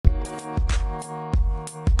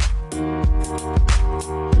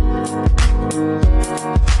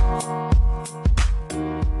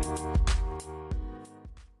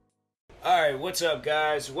What's up,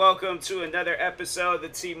 guys? Welcome to another episode of the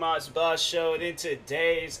T-Moss Boss Show. And in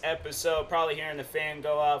today's episode, probably hearing the fan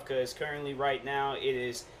go off because currently right now it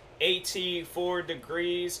is 84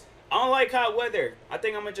 degrees. I don't like hot weather. I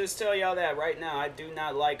think I'm going to just tell y'all that right now. I do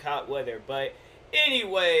not like hot weather. But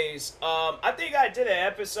anyways, I think I did an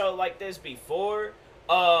episode like this before.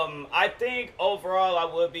 I think overall I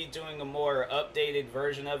will be doing a more updated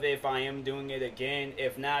version of it if I am doing it again.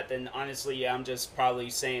 If not, then honestly, yeah, I'm just probably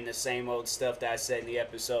saying the same old stuff that I said in the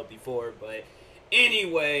episode before. But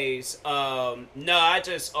anyways, no, I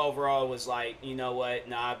just overall was like, you know what?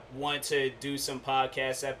 No, I want to do some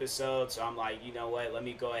podcast episodes. So I'm like, you know what? Let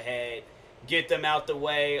me go ahead, get them out the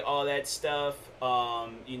way, all that stuff.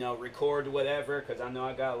 Record whatever, because I know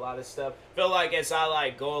I got a lot of stuff. Feel like as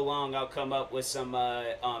I go along, I'll come up with some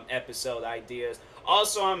episode ideas.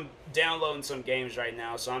 Also, I'm downloading some games right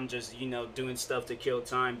now, so I'm just doing stuff to kill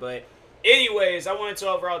time. But anyways, I wanted to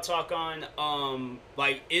overall talk on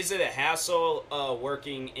is it a hassle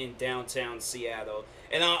working in downtown Seattle?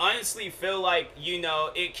 And I honestly feel like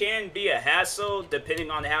it can be a hassle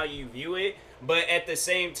depending on how you view it. But at the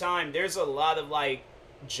same time, there's a lot of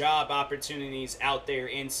job opportunities out there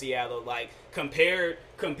in Seattle, compared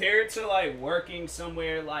to working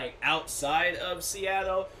somewhere outside of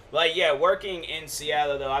Seattle. Working in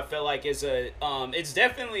Seattle though, I feel like it's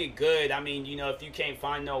definitely good. I mean, if you can't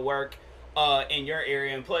find no work in your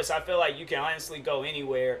area, and plus I feel like you can honestly go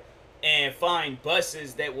anywhere and find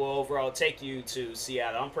buses that will overall take you to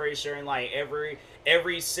Seattle. I'm pretty sure in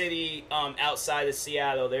every city outside of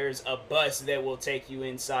Seattle, there's a bus that will take you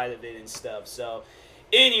inside of it and stuff. So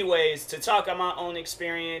anyways, to talk on my own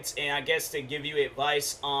experience and I guess to give you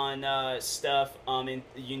advice on stuff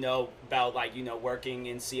about working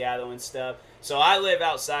in Seattle and stuff. So I live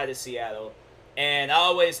outside of Seattle, and I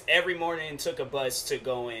always every morning took a bus to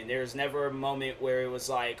go in. There's never a moment where it was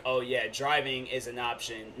like, oh yeah, driving is an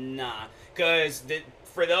option. Nah, because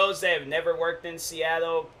for those that have never worked in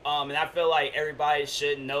Seattle, and I feel like everybody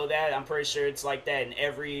should know that. I'm pretty sure it's like that in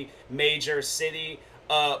every major city.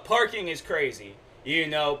 Parking is crazy.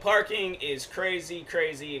 Parking is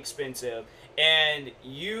crazy expensive. And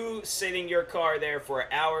you sit in your car there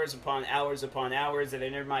for hours upon hours upon hours, and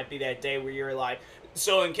then there might be that day where you're like,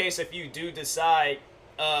 so in case if you do decide,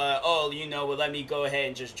 let me go ahead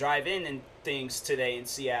and just drive in and things today in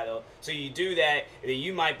Seattle. So you do that, and then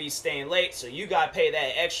you might be staying late, so you got to pay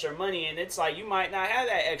that extra money, and it's like you might not have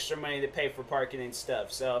that extra money to pay for parking and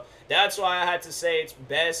stuff. So that's why I had to say it's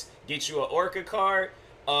best get you an Orca card.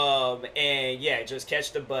 And yeah, just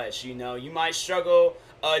catch the bus. You might struggle,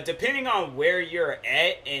 depending on where you're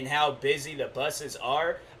at and how busy the buses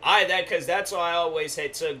are. Because that's why I always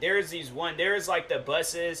had took. There's the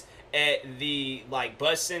buses at the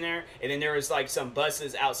bus center, and then there was some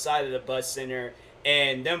buses outside of the bus center,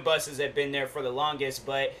 and them buses have been there for the longest.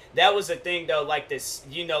 But that was the thing though,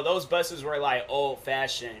 those buses were old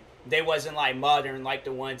fashioned. They wasn't modern like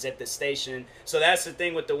the ones at the station. So that's the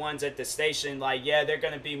thing with the ones at the station. Yeah, they're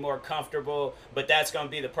going to be more comfortable, but that's going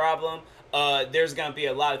to be the problem. There's going to be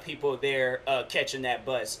a lot of people there catching that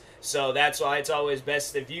bus. So that's why it's always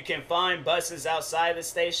best if you can find buses outside the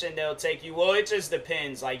station, they'll take you. Well, it just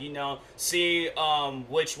depends. See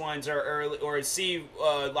which ones are early, or see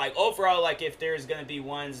overall if there's going to be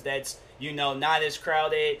ones that's not as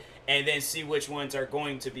crowded, and then see which ones are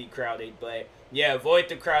going to be crowded. But yeah, avoid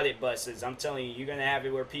the crowded buses. I'm telling you, you're going to have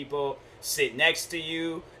it where people sit next to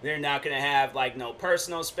you. They're not going to have, no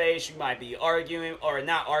personal space. You might be arguing, or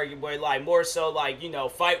not arguing, but, more so,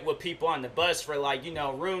 fight with people on the bus for,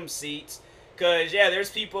 room seats. Because, yeah, there's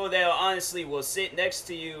people that honestly will sit next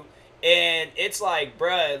to you, and it's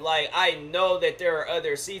bruh, I know that there are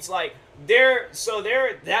other seats, that's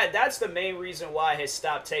the main reason why I had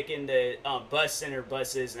stopped taking the bus center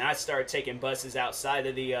buses, and I started taking buses outside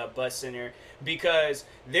of the bus center, because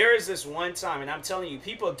there is this one time, and I'm telling you,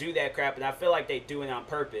 people do that crap, and I feel like they do it on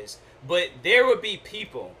purpose, but there would be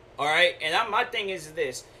people, alright, and my thing is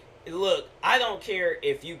this, look, I don't care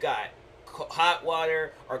if you got hot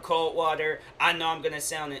water or cold water. I know I'm gonna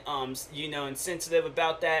sound insensitive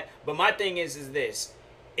about that, but my thing is this: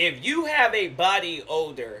 if you have a body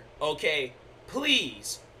odor, okay,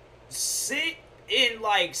 please sit in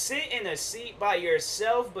a seat by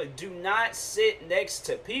yourself, but do not sit next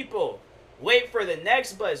to people. Wait for the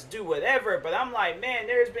next bus, do whatever. But I'm man,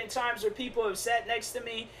 there's been times where people have sat next to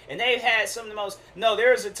me and they've had some of the most. No, there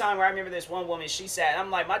was a time where I remember this one woman, she sat. I'm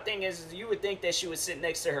my thing is you would think that she would sit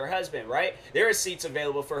next to her husband, right? There are seats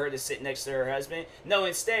available for her to sit next to her husband. No,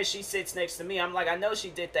 instead she sits next to me. I'm I know she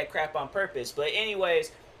did that crap on purpose. But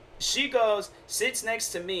anyways, she goes, sits next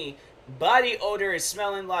to me, body odor is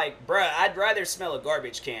smelling like, bruh, I'd rather smell a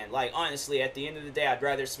garbage can. Like, honestly, at the end of the day, I'd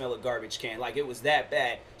rather smell a garbage can. Like, it was that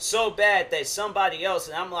bad. So bad that somebody else,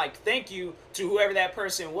 and I'm like, thank you to whoever that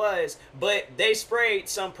person was, but they sprayed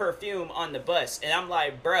some perfume on the bus. And I'm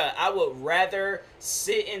like, bruh, I would rather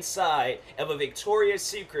sit inside of a Victoria's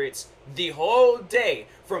Secrets the whole day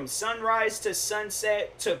from sunrise to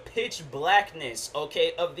sunset to pitch blackness,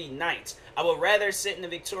 okay, of the night. I would rather sit in the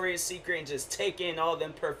Victoria's Secret and just take in all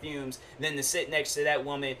them perfumes than to sit next to that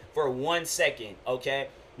woman for 1 second, okay?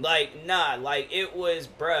 Like, nah, like, it was,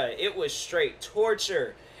 bruh, it was straight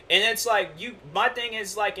torture. And it's like, my thing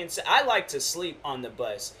is, like, I like to sleep on the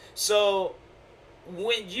bus. So,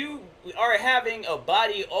 when you are having a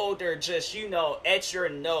body odor just, at your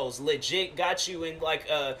nose, legit got you in, like,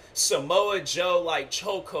 a Samoa Joe, like,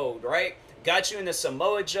 chokehold, right? Got you in the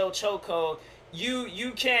Samoa Joe chokehold.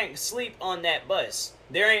 You can't sleep on that bus.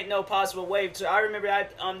 There ain't no possible way to. I remember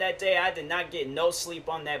on that day I did not get no sleep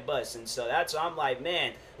on that bus, and so that's why I'm like,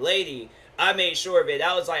 man, lady, I made sure of it.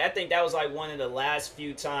 That was like, I think that was like one of the last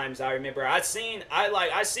few times I remember. I seen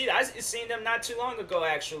them not too long ago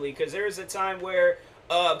actually, because there was a time where.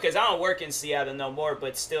 Because I don't work in Seattle no more,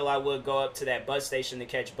 but still I would go up to that bus station to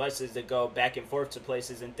catch buses to go back and forth to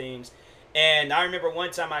places and things. And I remember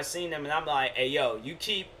one time I seen them and I'm like, hey, yo, you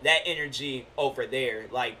keep that energy over there.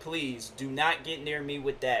 Like, please do not get near me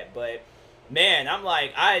with that. But man, I'm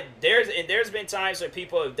like, there's been times where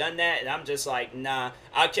people have done that and I'm just like, nah,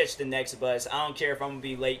 I'll catch the next bus. I don't care if I'm gonna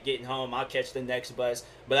be late getting home, I'll catch the next bus.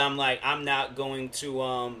 But I'm like, I'm not going to,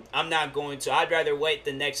 I'd rather wait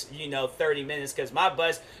the next, 30 minutes, because my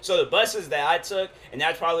bus, so the buses that I took, and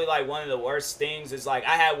that's probably like one of the worst things, is like,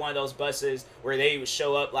 I had one of those buses where they would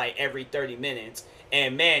show up like every 30 minutes.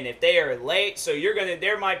 And man, if they are late, so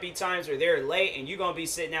there might be times where they're late and you're gonna be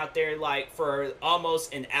sitting out there like for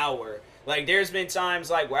almost an hour. Like, there's been times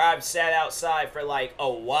like where I've sat outside for like a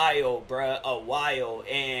while, bruh, a while,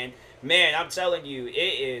 and man, I'm telling you,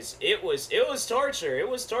 it was torture. It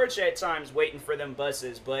was torture at times waiting for them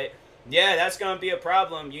buses, but yeah, that's gonna be a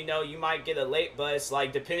problem. You might get a late bus.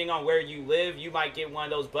 Like, depending on where you live, you might get one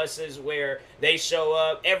of those buses where they show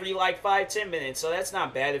up every like 5-10 minutes. So that's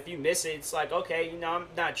not bad. If you miss it, it's like, okay, I'm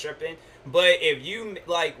not tripping. But if you,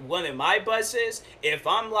 like, one of my buses, if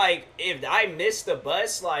I miss the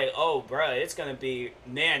bus, like, oh, bruh, it's gonna be,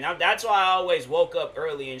 man, that's why I always woke up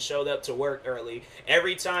early and showed up to work early.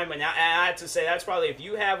 Every time, and I had to say, that's probably, if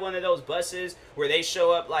you have one of those buses where they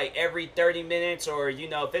show up, like, every 30 minutes, or,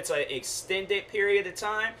 if it's an extended period of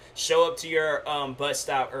time, show up to your bus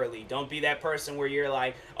stop early. Don't be that person where you're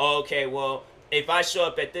like, oh, okay, well, if I show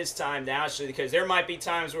up at this time, then because there might be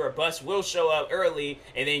times where a bus will show up early,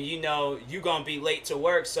 and then you're gonna be late to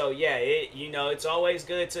work. So yeah, it's always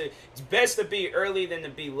it's best to be early than to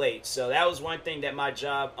be late. So that was one thing that my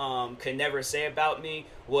job could never say about me,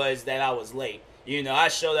 was that I was late. I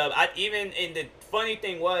showed up. And the funny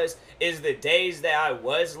thing is the days that I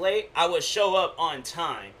was late, I would show up on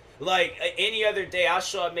time. Like, any other day, I'll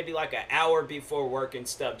show up maybe like an hour before work and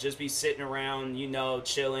stuff. Just be sitting around,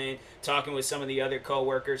 chilling, talking with some of the other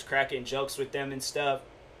coworkers, cracking jokes with them and stuff.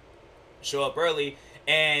 Show up early.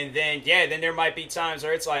 And then there might be times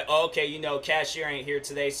where it's like, oh, okay, cashier ain't here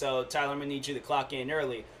today, so Tyler, I'm going to need you to clock in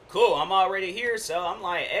early. Cool, I'm already here, so I'm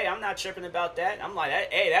like, hey, I'm not tripping about that. I'm like,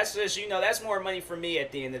 hey, that's just, that's more money for me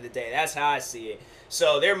at the end of the day. That's how I see it.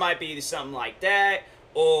 So there might be something like that.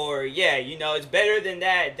 Or, yeah, it's better than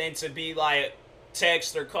that than to be like,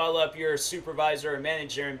 text or call up your supervisor or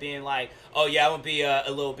manager and being like, oh yeah, I'm gonna be a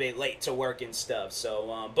little bit late to work and stuff.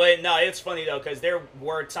 So, but no, it's funny though, because there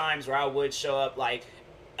were times where I would show up like,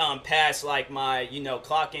 past like my,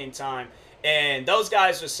 clock in time. And those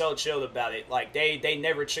guys were so chilled about it. Like, they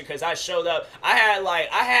never, because I showed up, I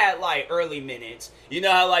had like early minutes. You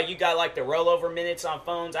know how like you got like the rollover minutes on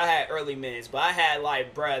phones? I had early minutes, but I had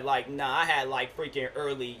like, bruh, like, nah, I had like freaking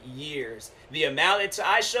early years. The amount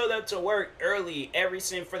I showed up to work early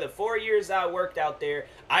for the 4 years I worked out there,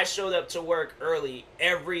 I showed up to work early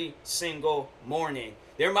every single morning.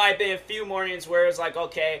 There might have been a few mornings where it's like,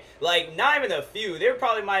 okay, like, not even a few. There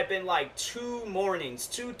probably might have been like 3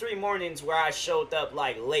 mornings where I showed up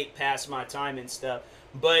like late past my time and stuff.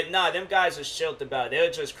 But nah, them guys are chilled about it.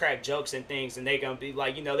 They'll just crack jokes and things, and they gonna be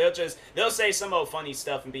like, they'll say some old funny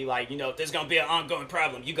stuff and be like, if there's gonna be an ongoing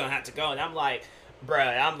problem, you gonna have to go. And I'm like,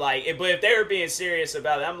 bruh, but if they were being serious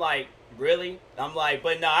about it, I'm like, really? I'm like,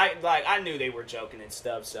 but no, I knew they were joking and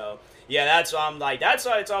stuff, so yeah, that's why I'm like, that's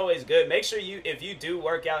why it's always good. Make sure if you do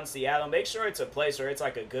work out in Seattle, make sure it's a place where it's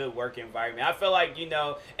like a good work environment. I feel like,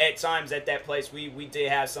 at times at that place we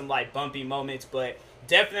did have some like bumpy moments, but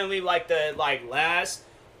definitely like the last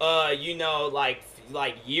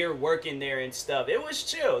like year working there and stuff, it was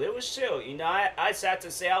chill. It was chill. You know, I have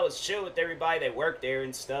to say I was chill with everybody that worked there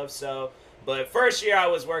and stuff. So, but first year I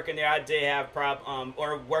was working there, I did have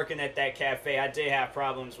or working at that cafe, I did have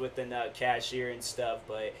problems with the cashier and stuff.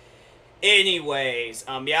 But anyways,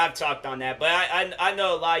 yeah, I've talked on that, but I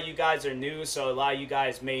know a lot of you guys are new, so a lot of you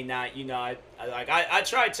guys may not, you know, I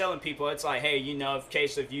try telling people, it's like, hey, you know, in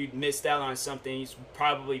case if you missed out on something, it's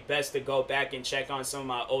probably best to go back and check on some of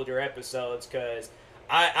my older episodes, because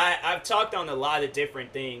I've talked on a lot of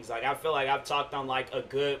different things. Like, I feel like I've talked on, like, a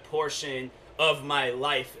good portion of my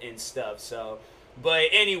life and stuff, so... But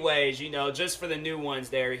anyways, you know, just for the new ones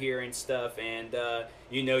that are here and stuff, and,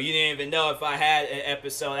 you know, you didn't even know if I had an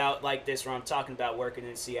episode out like this where I'm talking about working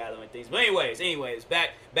in Seattle and things. But anyways,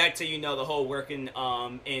 back to, you know, the whole working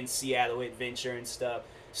in Seattle adventure and stuff.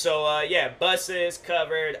 So, yeah, buses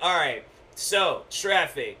covered. All right, so,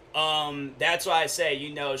 traffic. That's why I say,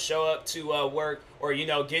 you know, show up to work, or, you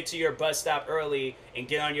know, get to your bus stop early and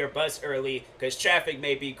get on your bus early, because traffic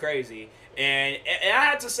may be crazy. And I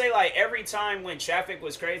have to say, like, every time when traffic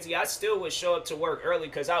was crazy, I still would show up to work early,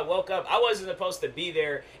 because I woke up. I wasn't supposed to be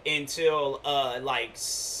there until, like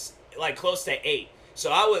close to 8.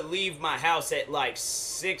 So I would leave my house at, like,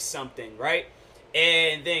 6 something, right?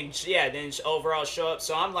 And then, yeah, then overall show up.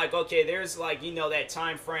 So I'm like, okay, there's, like, you know, that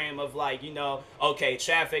time frame of, like, you know, okay,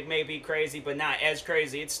 traffic may be crazy, but not as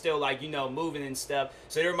crazy. It's still, like, you know, moving and stuff.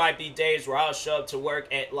 So there might be days where I'll show up to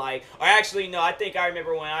work at, like, or actually, no, I think I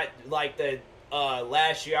remember when the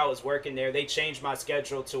last year I was working there, they changed my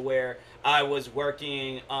schedule to where I was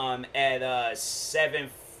working at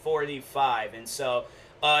 7:45. And so...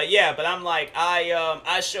 yeah, but I'm like,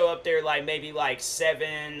 I show up there like maybe like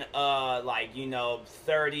 7, like, you know,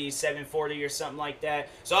 30, 7:40 or something like that.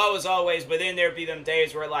 So I was always, but then there'd be them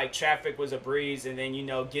days where like traffic was a breeze, and then, you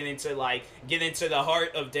know, get into the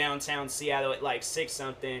heart of downtown Seattle at like 6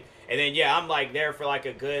 something. And then, yeah, I'm like there for like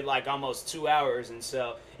a good, like almost 2 hours. And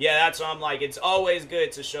so, yeah, that's why I'm like, it's always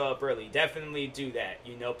good to show up early. Definitely do that,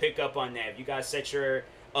 you know, pick up on that. If you guys set your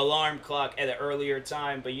alarm clock at an earlier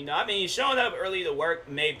time, but, you know, I mean, showing up early to work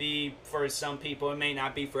may be for some people, it may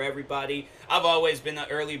not be for everybody. I've always been an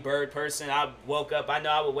early bird person. I know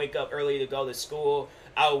I would wake up early to go to school.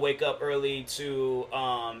 I would wake up early to,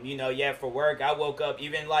 you know, yeah, for work. I woke up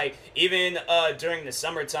even during the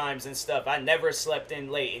summer times and stuff. I never slept in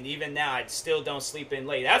late, and even now I still don't sleep in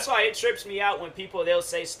late. That's why it trips me out when they'll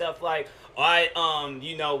say stuff like,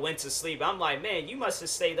 you know, went to sleep. I'm like, man, you must have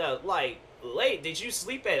stayed up, like, late. Did you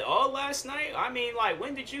sleep at all last night? I mean, like,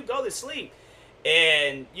 when did you go to sleep?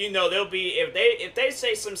 And, you know, they'll be, if they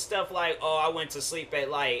say some stuff like, oh, I went to sleep at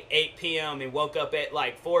like 8 p.m. and woke up at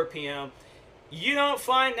like 4 p.m., you don't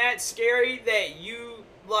find that scary that you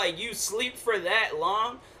sleep for that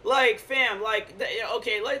long? Like, fam, like,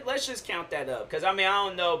 okay, let's just count that up. Because, I mean, I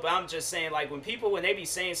don't know, but I'm just saying, like, when they be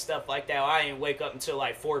saying stuff like that, oh, I didn't wake up until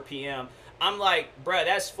like 4 p.m., I'm like, bruh,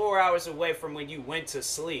 that's 4 hours away from when you went to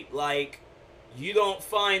sleep. Like, you don't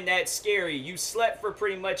find that scary. You slept for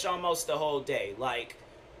pretty much almost the whole day. Like,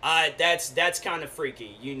 that's kind of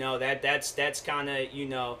freaky. You know, that's kind of, you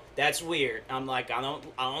know, that's weird. I'm like, I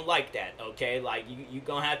don't like that. Okay, like, you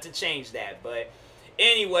gonna have to change that. But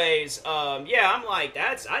anyways, yeah, I'm like,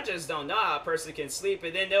 I just don't know how a person can sleep,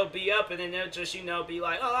 and then they'll be up, and then they'll just, you know, be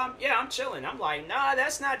like, oh, I'm chilling. I'm like, nah,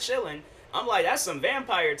 that's not chilling. I'm like, that's some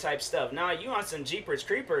vampire type stuff. Nah, you on some Jeepers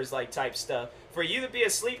Creepers like type stuff. For you to be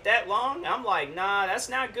asleep that long, I'm like, nah, that's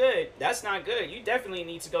not good. That's not good. You definitely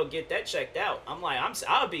need to go get that checked out. I'm like,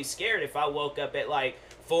 I'll be scared if I woke up at like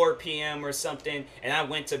 4 p.m. or something and I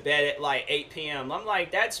went to bed at like 8 p.m. I'm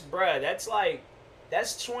like, that's 20,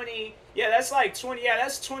 yeah, that's like 20, yeah,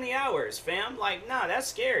 that's 20 hours, fam. Like, nah, that's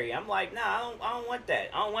scary. I'm like, nah, I don't want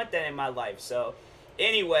that. I don't want that in my life. So,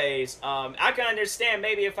 anyways, I can understand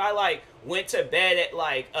maybe if I like went to bed at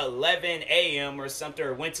like 11 a.m. or something,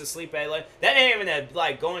 or went to sleep at 11, that ain't even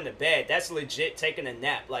like going to bed. That's legit taking a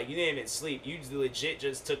nap. Like, you didn't even sleep. You legit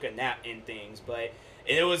just took a nap in things. But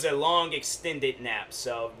it was a long extended nap,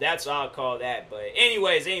 so that's what I'll call that. But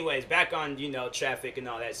anyways, back on, you know, traffic and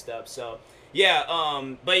all that stuff. So yeah,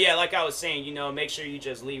 but yeah, like I was saying, you know, make sure you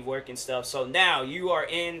just leave work and stuff. So now you are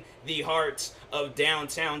in the heart of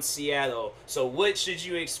downtown Seattle. So what should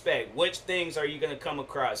you expect? Which things are you going to come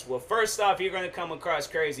across? Well, first off, you're going to come across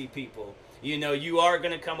crazy people. You know, you are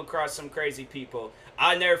going to come across some crazy people.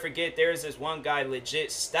 I'll never forget, there's this one guy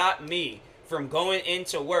legit stopped me from going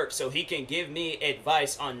into work so he can give me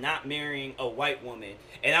advice on not marrying a white woman.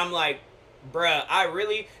 And I'm like, Bruh, I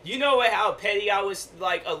really, you know what, how petty I was,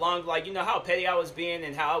 like, along, like, you know how petty I was being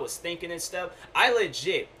and how I was thinking and stuff? I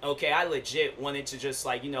legit wanted to just,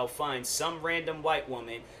 like, you know, find some random white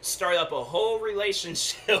woman, start up a whole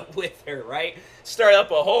relationship with her, right? Start up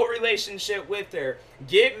a whole relationship with her,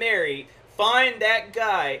 get married, find that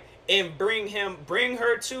guy, and bring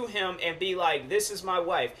her to him and be like, this is my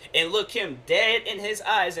wife, and look him dead in his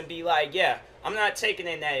eyes and be like, yeah, I'm not taking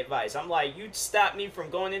in that advice. I'm like, you stopped me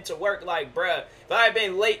from going into work. Like, bruh, if I had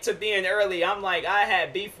been late to being early, I'm like, I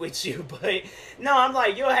had beef with you. But no, I'm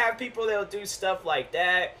like, you'll have people that'll do stuff like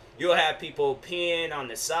that. You'll have people peeing on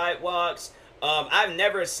the sidewalks. I've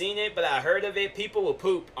never seen it, but I heard of it. People will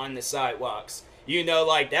poop on the sidewalks. You know,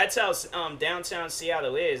 like, that's how downtown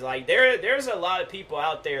Seattle is. Like, there's a lot of people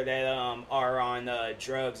out there that are on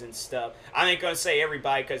drugs and stuff. I ain't gonna say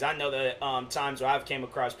everybody, because I know the times where I've came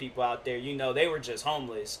across people out there, you know, they were just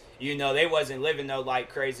homeless. You know, they wasn't living no, like,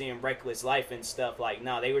 crazy and reckless life and stuff. Like,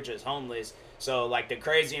 no, they were just homeless. So, like, the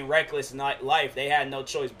crazy and reckless life, they had no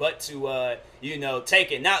choice but to, you know,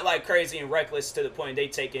 take it. Not, like, crazy and reckless to the point they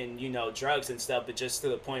taking, you know, drugs and stuff, but just to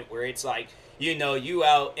the point where it's like, you know, you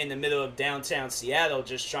out in the middle of downtown Seattle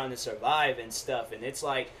just trying to survive and stuff. And it's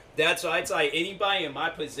like, that's why it's like anybody in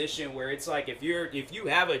my position where it's like, if you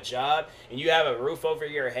have a job and you have a roof over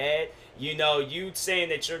your head, you know, you saying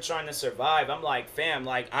that you're trying to survive, I'm like, fam,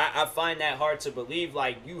 like, I find that hard to believe.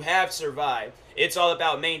 Like, you have survived. It's all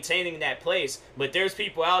about maintaining that place. But there's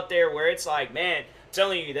people out there where it's like, man,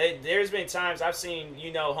 telling you that there's been times I've seen,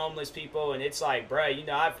 you know, homeless people, and it's like, bruh, you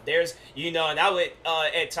know, and I would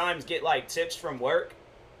at times get like tips from work.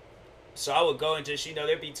 So I would go and just, you know,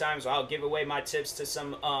 there'd be times where I'll give away my tips to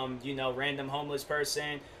some you know, random homeless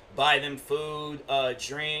person, buy them food,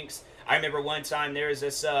 drinks. I remember one time there was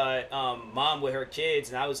this mom with her kids,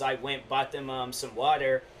 and I was like, bought them some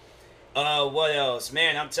water. What else?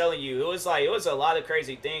 Man, I'm telling you, it was a lot of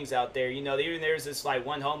crazy things out there. You know, even there's this like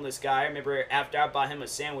one homeless guy. I remember after I bought him a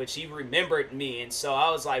sandwich, he remembered me, and so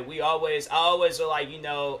I was like, I always would, like, you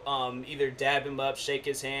know, either dab him up, shake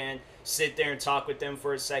his hand, sit there and talk with them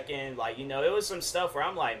for a second. Like, you know, it was some stuff where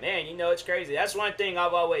I'm like, man, you know, it's crazy. That's one thing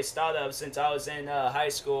I've always thought of since I was in high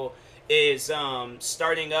school, is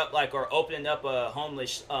starting up, like, or opening up a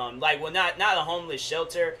homeless like, well, not a homeless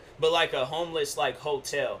shelter, but like a homeless, like,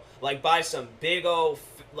 hotel, like buy some big old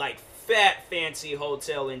like fat fancy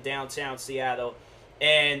hotel in downtown Seattle,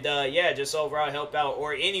 and yeah, just overall help out,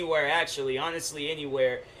 or anywhere, actually, honestly,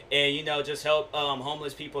 anywhere, and, you know, just help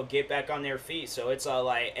homeless people get back on their feet. So it's all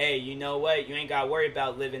like, hey, you know what, you ain't gotta worry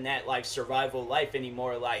about living that, like, survival life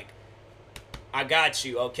anymore. Like, I got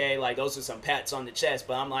you, okay? Like, those are some pats on the chest,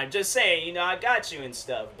 but I'm like, just saying, you know, I got you and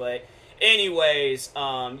stuff. But anyways,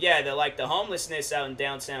 yeah, the homelessness out in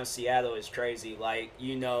downtown Seattle is crazy. Like,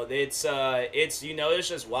 you know, it's you know, it's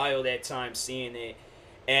just wild at times seeing it.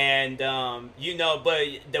 And you know, but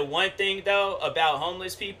the one thing though about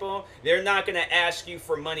homeless people, they're not gonna ask you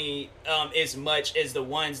for money as much as the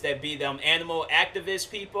ones that be them animal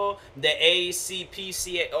activist people, the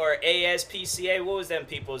ACPCA or ASPCA. What was them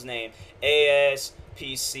people's name? ASPCA,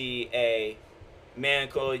 man,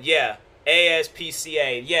 cool, yeah,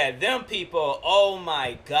 ASPCA, yeah, them people. Oh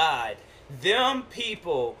my God, them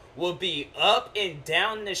people will be up and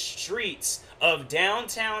down the streets of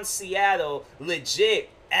downtown Seattle, legit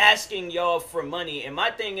asking y'all for money. And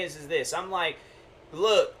my thing is this, I'm like,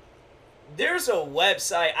 look, there's a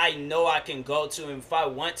website I know I can go to, and if I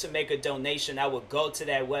want to make a donation, I would go to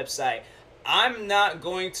that website. I'm not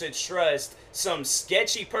going to trust some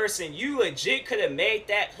sketchy person. You legit could have made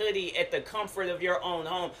that hoodie at the comfort of your own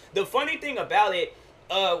home. The funny thing about it,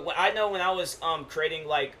 I know when I was creating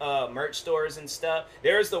like merch stores and stuff,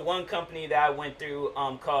 there's the one company that I went through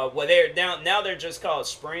called, well, they're now they're just called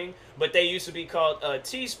Spring, but they used to be called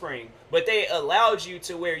Teespring. But they allowed you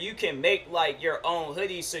to where you can make like your own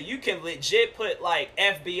hoodies, so you can legit put like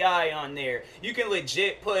FBI on there. You can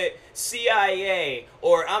legit put CIA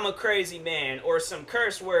or I'm a crazy man or some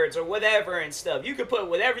curse words or whatever and stuff. You can put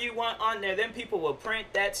whatever you want on there. Then people will print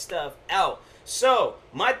that stuff out. So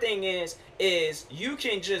my thing is you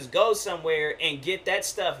can just go somewhere and get that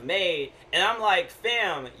stuff made. And I'm like,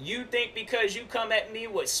 fam, you think because you come at me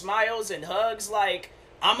with smiles and hugs, like,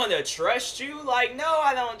 I'm gonna trust you? Like, no,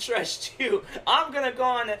 I don't trust you. I'm gonna go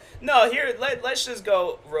on. No, here, let's just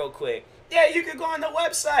go real quick. Yeah, you could go on the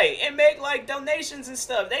website and make like donations and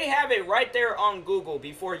stuff. They have it right there on Google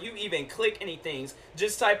before you even click anything.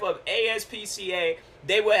 Just type up ASPCA.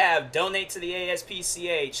 They would have donate to the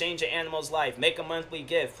ASPCA, change an animal's life, make a monthly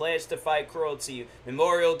gift, pledge to fight cruelty,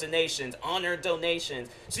 memorial donations, honor donations.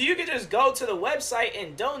 So you could just go to the website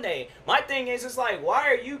and donate. My thing is, it's like, why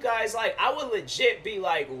are you guys like, I would legit be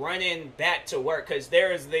like running back to work because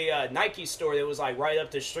there's the Nike store that was like right up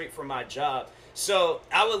the street from my job. So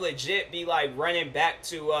I would legit be like running back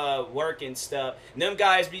to work and stuff. And them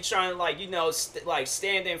guys be trying to like, you know, like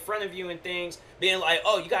stand in front of you and things, being like,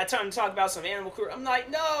 oh, you got time to talk about some animal cruelty? I'm like,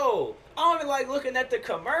 no, I don't even like looking at the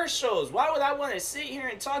commercials. Why would I want to sit here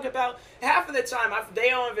and talk about? Half of the time, they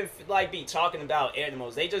don't even like be talking about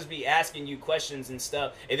animals. They just be asking you questions and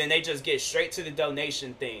stuff, and then they just get straight to the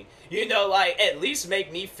donation thing. You know, like at least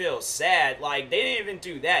make me feel sad. Like they didn't even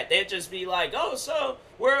do that. They'd just be like, oh, so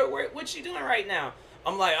what you doing right now?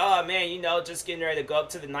 I'm like, oh man, you know, just getting ready to go up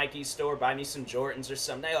to the Nike store, buy me some Jordans or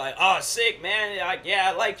something. They're like, oh, sick, man. Like, yeah,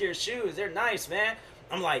 I like your shoes. They're nice, man.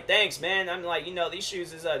 I'm like, thanks, man. I'm like, you know, these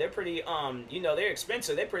shoes is they're pretty you know, they're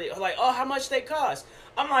expensive. They're pretty like, oh, how much they cost?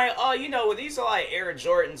 I'm like, oh, you know, well, these are like Air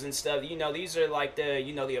Jordans and stuff. You know, these are like the,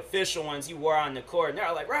 you know, the official ones you wore on the court. And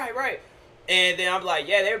they're like, right. And then I'm like,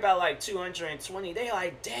 yeah, they're about like 220. They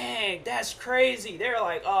like, dang, that's crazy. They're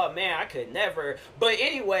like, oh man, I could never. But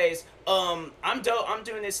anyways, I'm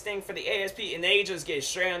doing this thing for the ASP, and they just get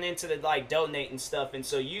straight on into the like donating stuff. And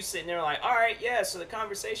so you sitting there like, all right, yeah. So the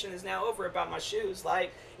conversation is now over about my shoes.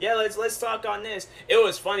 Like, yeah, let's talk on this. It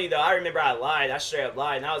was funny though. I remember I lied. I straight up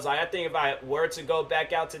lied, and I was like, I think if I were to go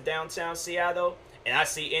back out to downtown Seattle and I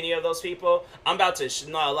see any of those people, I'm about to,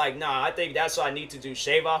 I think that's what I need to do.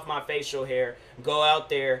 Shave off my facial hair, go out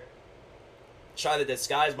there, try to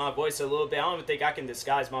disguise my voice a little bit. I don't even think I can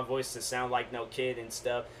disguise my voice to sound like no kid and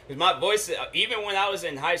stuff. Because my voice, even when I was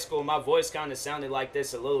in high school, my voice kind of sounded like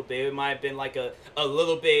this a little bit. It might have been like a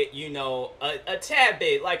little bit, you know, a tad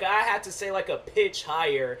bit. Like I had to say like a pitch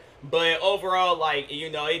higher. But overall, like,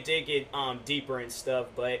 you know, it did get deeper and stuff.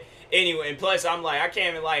 But anyway, and plus I'm like, I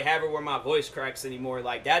can't even like have it where my voice cracks anymore.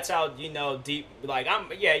 Like that's how, you know, deep, like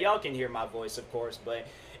y'all can hear my voice of course, but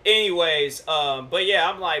anyways, but yeah,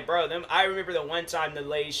 I'm like, bro, I remember the one time the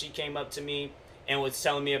lady, she came up to me and was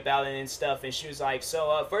telling me about it and stuff, and she was like,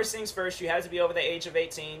 so first things first, you have to be over the age of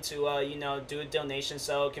 18 to you know, do a donation.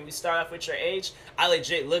 So can we start off with your age? I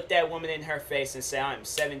legit looked that woman in her face and said, I'm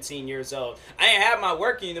 17 years old. I didn't have my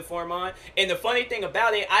work uniform on, and the funny thing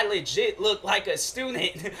about it, I legit looked like a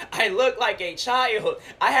student. I looked like a child.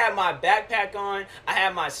 I had my backpack on, I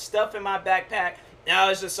had my stuff in my backpack. And I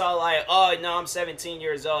was just all like, oh, no, I'm 17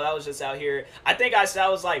 years old. I was just out here. I think I said I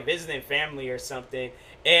was like visiting family or something.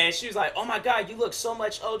 And she was like, oh my God, you look so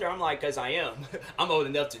much older. I'm like, because I am. I'm old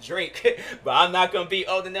enough to drink, but I'm not going to be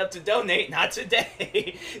old enough to donate. Not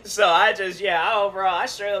today. So I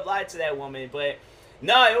straight up lied to that woman. But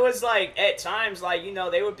no, it was like at times, like, you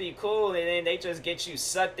know, they would be cool and then they just get you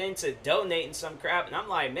sucked into donating some crap. And I'm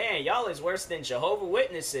like, man, y'all is worse than Jehovah's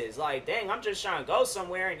Witnesses. Like, dang, I'm just trying to go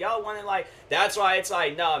somewhere and y'all want to like, that's why it's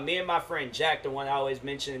like, no, me and my friend Jack, the one I always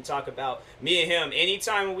mention and talk about, me and him,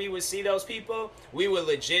 anytime we would see those people, we would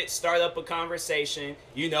legit start up a conversation,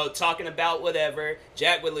 you know, talking about whatever.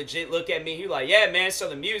 Jack would legit look at me. He was like, yeah, man, so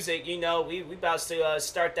the music, you know, we about to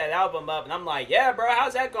start that album up. And I'm like, yeah, bro,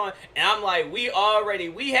 how's that going? And I'm like, we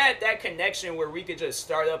had that connection where we could just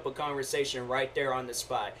start up a conversation right there on the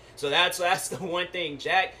spot. So that's the one thing,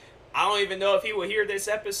 Jack. I don't even know if he will hear this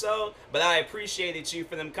episode, but I appreciated you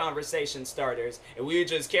for them conversation starters. And we were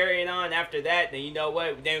just carrying on after that. Then you know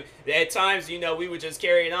what? Then at times, you know, we would just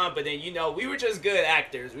carry it on. But then, you know, we were just good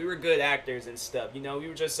actors. We were good actors and stuff. You know, we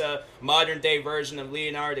were just a modern day version of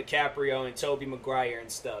Leonardo DiCaprio and Tobey Maguire and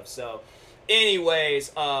stuff. So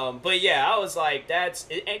anyways, but yeah, I was like,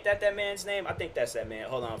 ain't that man's name? I think that's that man.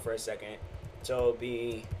 Hold on for a second.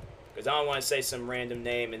 Tobey, because I don't want to say some random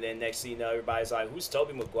name and then next thing you know, everybody's like, who's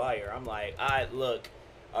Tobey Maguire? I'm like, look,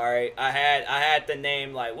 all right, I had the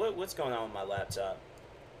name, like, what's going on with my laptop?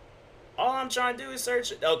 All I'm trying to do is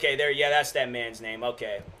search. Okay, that's that man's name.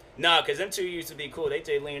 Okay. No, because them two used to be cool. They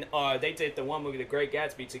did the one movie, The Great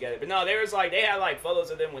Gatsby, together. But no, they had like photos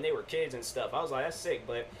of them when they were kids and stuff. I was like, that's sick.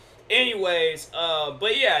 But anyways,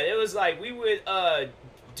 but yeah, it was like we would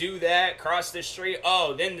do that, cross the street.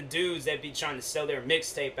 Oh, then the dudes that be trying to sell their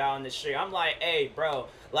mixtape out on the street. I'm like, hey, bro,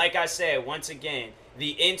 like I said, once again,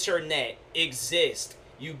 the internet exists.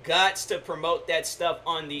 You got to promote that stuff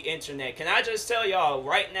on the internet. Can I just tell y'all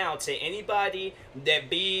right now, to anybody that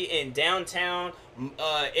be in downtown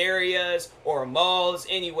areas or malls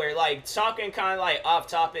anywhere. Like talking kind of like off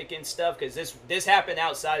topic and stuff, because this happened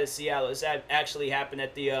outside of Seattle. This actually happened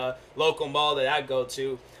at the local mall that I go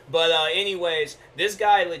to. But anyways, this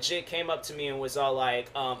guy legit came up to me and was all like,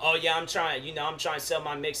 "Oh yeah, I'm trying to sell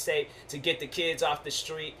my mixtape to get the kids off the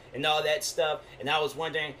street and all that stuff." And I was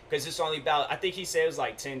wondering, because it's only about, I think he said it was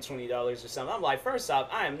like $10-$20 or something. I'm like, first off,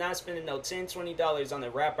 I am not spending no $10-$20 on a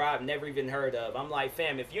rapper I've never even heard of. I'm like,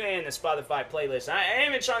 fam, if you ain't in a Spotify playlist, I ain't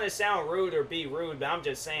even trying to sound rude or be rude, but I'm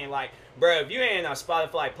just saying, like, bro, if you ain't in a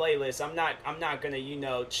Spotify playlist, I'm not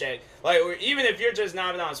gonna check. Like, or even if you're just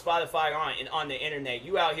not even on Spotify or on the internet,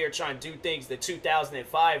 you out here trying to do things the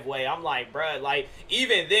 2005 way. I'm like, bro, like,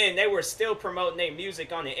 even then they were still promoting their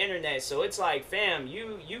music on the internet. So it's like, fam,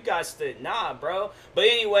 you got to, nah, bro. But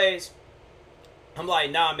anyways, I'm like,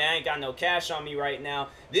 nah, man, I ain't got no cash on me right now.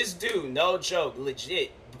 This dude, no joke,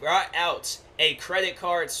 legit, brought out a credit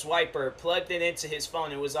card swiper, plugged it into his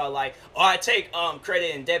phone, and was all like, "Oh, I take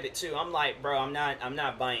credit and debit too." I'm like, bro, I'm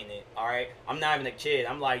not buying it. All right, I'm not even a kid.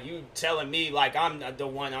 I'm like, you telling me like I'm the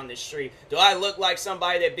one on the street? Do I look like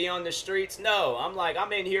somebody that be on the streets? No. I'm like,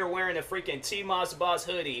 I'm in here wearing a freaking T-Moss Boss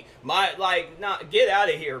hoodie. Nah, get out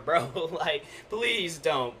of here, bro. Like, please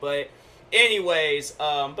don't. But anyways,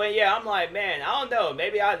 but yeah, I'm like, man, I don't know,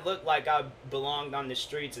 maybe I look like I belonged on the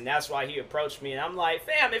streets, and that's why he approached me. And I'm like,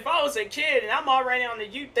 fam, if I was a kid and I'm already on the,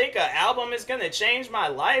 you think an album is gonna change my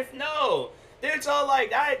life? No. It's all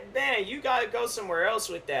like, man, you gotta go somewhere else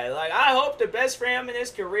with that. Like, I hope the best for him in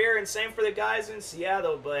his career, and same for the guys in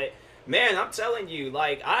Seattle, but man, I'm telling you,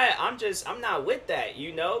 like, I'm not with that,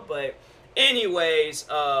 but anyways,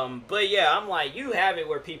 but yeah, I'm like, you have it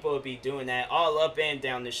where people would be doing that all up and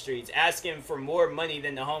down the streets, asking for more money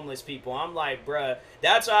than the homeless people. I'm like, bruh,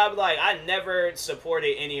 that's why I'm like, I never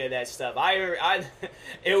supported any of that stuff.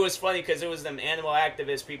 It was funny because it was them animal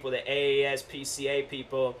activist people, the AASPCA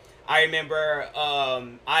people. I remember,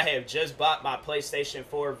 I have just bought my PlayStation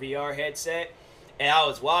 4 VR headset, and I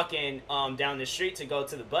was walking, down the street to go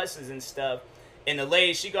to the buses and stuff. And the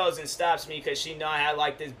lady, she goes and stops me because she know I had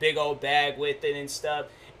like this big old bag with it and stuff.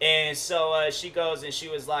 And so she goes and she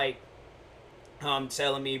was like,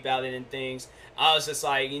 telling me about it and things. I was just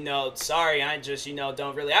like, sorry, I just,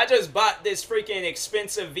 don't really. I just bought this freaking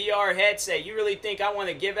expensive VR headset. You really think I want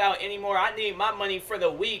to give out any more? I need my money for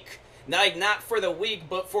the week. Like, not for the week,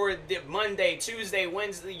 but for the Monday, Tuesday,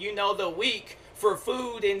 Wednesday, the week. For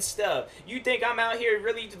food and stuff. You think I'm out here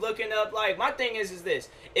really looking up? Like, my thing is this: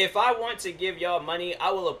 if I want to give y'all money, I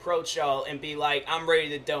will approach y'all and be like, I'm ready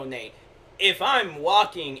to donate. If I'm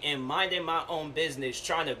walking and minding my own business,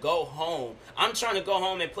 trying to go home, I'm trying to go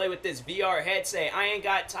home and play with this VR headset. I ain't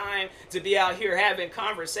got time to be out here having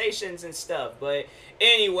conversations and stuff. But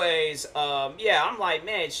anyways, yeah, I'm like,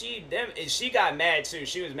 man, she got mad too.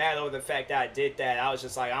 She was mad over the fact that I did that. I was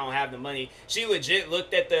just like, I don't have the money. She legit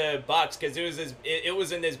looked at the box because it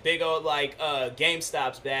was in this big old like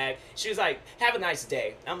GameStop's bag. She was like, have a nice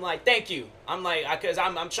day. I'm like, thank you. I'm like, because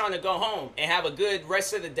I'm trying to go home and have a good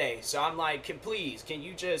rest of the day. So I'm like, can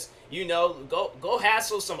you just, go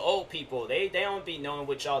hassle some old people. They don't be knowing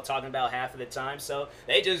what y'all talking about half of the time. So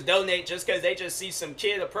they just donate just because they just see some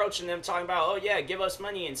kid approaching them talking about, oh yeah, give us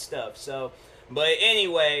money and stuff. So, but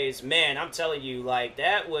anyways, man, I'm telling you, like,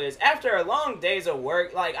 that was, after a long days of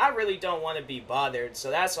work, like, I really don't want to be bothered. So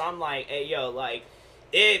that's why I'm like, hey, yo, like,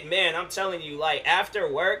 man, I'm telling you, like,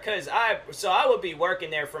 after work, because I would be working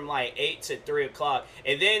there from like 8 to 3 o'clock,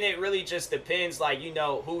 and then it really just depends, like,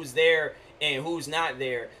 who's there and who's not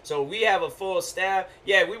there. So we have a full staff.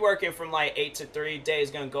 Yeah, we working from like 8 to 3. Day's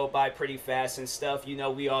gonna go by pretty fast and stuff.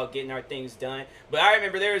 We all getting our things done. But I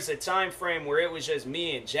remember there was a time frame where it was just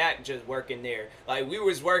me and Jack just working there. Like, we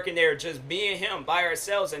was working there just me and him by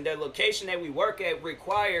ourselves, and the location that we work at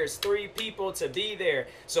requires 3 people to be there.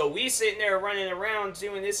 So we sitting there running around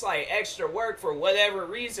doing this like extra work for whatever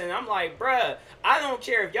reason. I'm like, bruh, I don't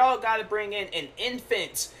care if y'all gotta bring in an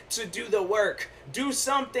infant to do the work. Do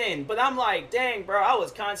something. But I'm like, dang, bro, I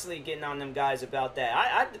was constantly getting on them guys about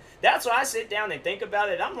that. That's why I sit down and think about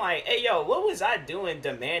it. I'm like, hey, yo, what was I doing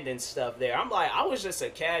demanding stuff there? I'm like, I was just a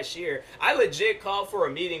cashier. I legit called for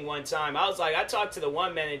a meeting one time. I was like, I talked to the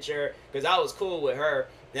one manager because I was cool with her.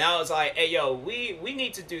 And I was like, hey, yo, we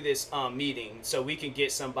need to do this meeting so we can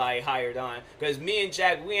get somebody hired on. Because me and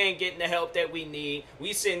Jack, we ain't getting the help that we need.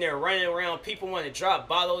 We sitting there running around. People want to drop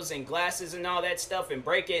bottles and glasses and all that stuff and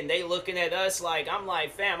break it. And they looking at us like, I'm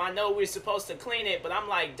like, fam, I know we're supposed to clean it. But I'm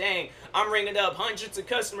like, dang, I'm ringing up hundreds of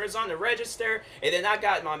customers on the register. And then I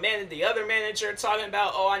got the other manager talking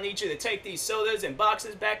about, oh, I need you to take these sodas and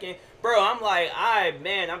boxes back in. Bro, I'm like,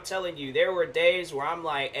 man, I'm telling you, there were days where I'm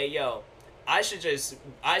like, hey, yo, I should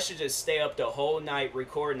just stay up the whole night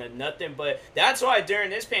recording of nothing. But that's why during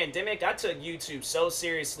this pandemic I took YouTube so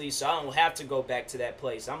seriously, so I don't have to go back to that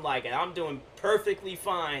place. I'm like, and I'm doing perfectly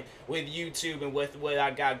fine with YouTube and with what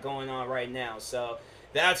I got going on right now. So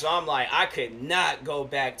that's why I'm like, I could not go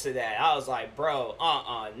back to that. I was like, bro,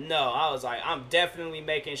 no. I was like, I'm definitely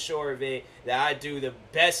making sure of it, that I do the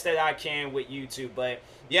best that I can with YouTube. But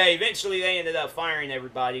yeah, eventually they ended up firing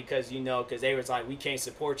everybody because they was like, we can't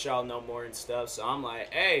support y'all no more and stuff. So I'm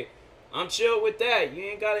like, hey, I'm chill with that. You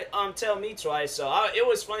ain't gotta tell me twice. So it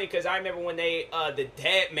was funny because I remember when the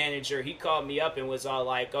dad manager, he called me up and was all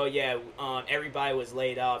like, oh yeah, everybody was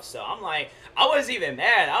laid off. So I'm like, I wasn't even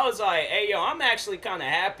mad. I was like, hey yo, I'm actually kind of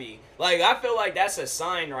happy. Like I feel like that's a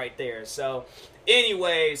sign right there. So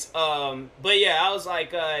anyways, but yeah, I was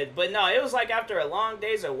like, but no, it was like after a long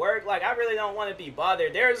days of work, like I really don't want to be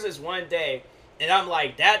bothered. There was this one day, and I'm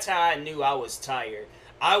like, that's how I knew I was tired.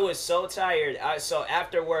 I was so tired. So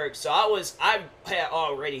after work, I had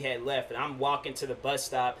already had left, and I'm walking to the bus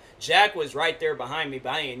stop. Jack was right there behind me,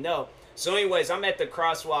 but I didn't know. So anyways, I'm at the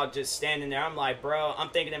crosswalk just standing there. I'm like, bro, I'm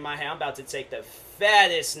thinking in my head, I'm about to take the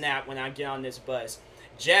fattest nap when I get on this bus.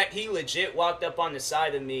 Jack, he legit walked up on the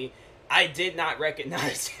side of me. I did not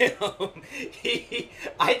recognize him.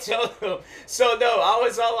 I told him. So no, I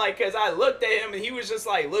was all like, cause I looked at him and he was just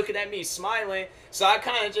like looking at me smiling. So I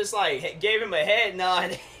kind of just like gave him a head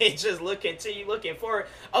nod and just looking forward.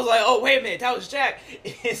 I was like, oh wait a minute, that was Jack.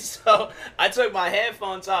 And so I took my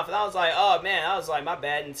headphones off and I was like, oh man, I was like, my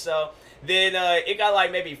bad. And so then it got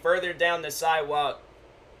like maybe further down the sidewalk.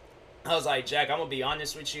 I was like, Jack, I'm going to be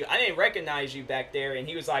honest with you. I didn't recognize you back there. And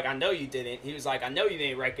he was like, I know you didn't. He was like, I know you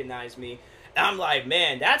didn't recognize me. And I'm like,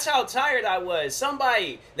 man, that's how tired I was.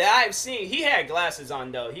 Somebody that I've seen, he had glasses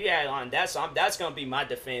on though. He had on, that's going to be my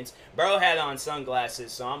defense. Bro had on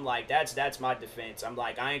sunglasses. So I'm like, that's my defense. I'm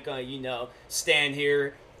like, I ain't going to, stand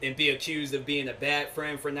here and be accused of being a bad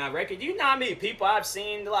friend for not recognizing. You know how many people I've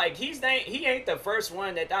seen, like, he ain't the first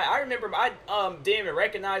one that died. I remember I didn't even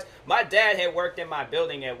recognize, my dad had worked in my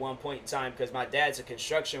building at one point in time because my dad's a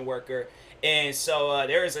construction worker. And so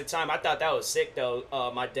there was a time, I thought that was sick though,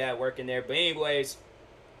 my dad working there. But anyways,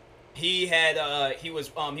 he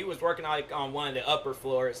was working on one of the upper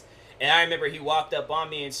floors. And I remember he walked up on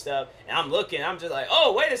me and stuff, and I'm looking, I'm just like,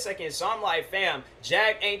 oh, wait a second. So I'm like, fam,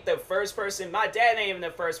 Jack ain't the first person. My dad ain't even the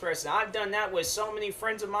first person. I've done that with so many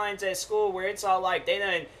friends of mine at school where it's all like, they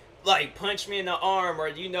done like punched me in the arm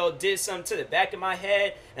or, did something to the back of my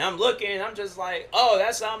head. And I'm looking, and I'm just like, oh,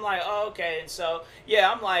 I'm like, oh, okay. And so,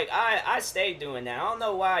 yeah, I'm like, I stay doing that. I don't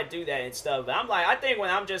know why I do that and stuff. But I'm like, I think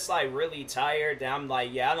when I'm just like really tired, I'm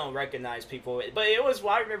like, yeah, I don't recognize people. But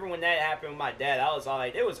I remember when that happened with my dad, I was all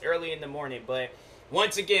like, it was early in the morning. But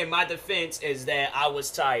once again, my defense is that I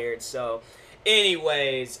was tired. So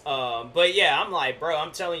anyways, but yeah, I'm like, bro,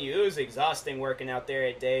 I'm telling you, it was exhausting working out there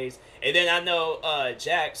at days. And then I know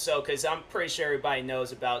Jack, because I'm pretty sure everybody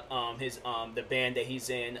knows about his the band that he's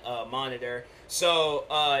in, Monitor.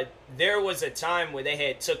 So there was a time where they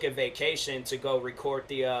had took a vacation to go record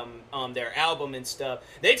the their album and stuff.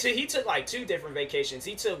 He took like 2 different vacations.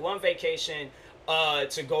 He took one vacation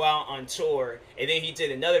to go out on tour, and then he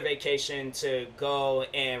did another vacation to go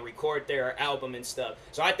and record their album and stuff.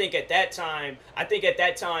 So I think at that time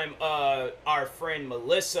our friend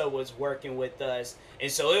Melissa was working with us,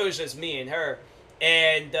 and so it was just me and her.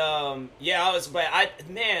 And I'm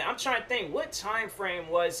trying to think, what time frame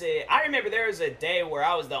was it? I remember there was a day where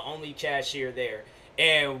I was the only cashier there.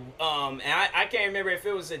 And I can't remember if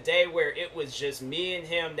it was a day where it was just me and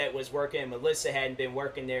him that was working and Melissa hadn't been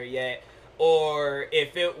working there yet, or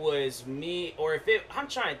if it was me, I'm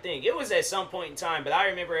trying to think. It was at some point in time, but I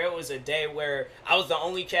remember it was a day where I was the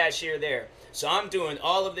only cashier there. So I'm doing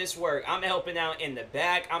all of this work. I'm helping out in the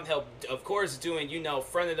back. Of course, doing,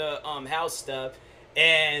 front of the house stuff.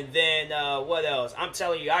 And then, what else? I'm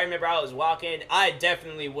telling you, I remember I was walking. I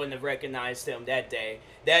definitely wouldn't have recognized him that day.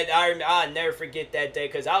 I'll never forget that day,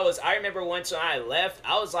 because I remember once when I left,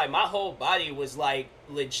 I was like, my whole body was like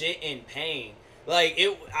legit in pain. Like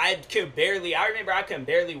I remember I can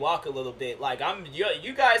barely walk a little bit. Like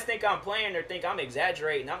you guys think I'm playing or think I'm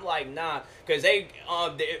exaggerating. I'm like, nah, because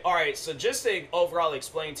all right. So just to overall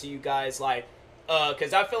explain to you guys, like,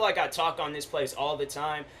 because I feel like I talk on this place all the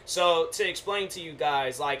time. So to explain to you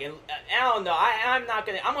guys, like, and I don't know, I'm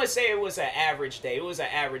gonna say it was an average day. It was an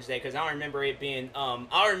average day because I don't remember it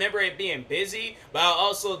being busy, but I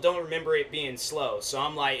also don't remember it being slow. So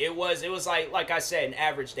I'm like, it was like I said, an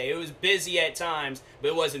average day. It was busy at times, but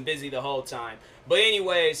it wasn't busy the whole time. But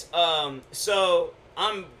anyways, so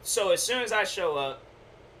as soon as I show up,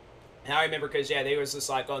 and I remember because they was just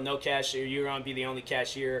like, oh, no cashier, you're gonna be the only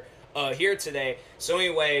cashier here today. So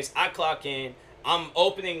anyways, I clock in. I'm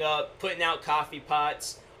opening up, putting out coffee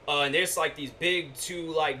pots. And there's like these big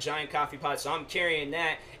two like giant coffee pots, so I'm carrying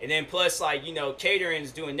that, and then plus like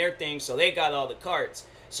catering's doing their thing, so they got all the carts.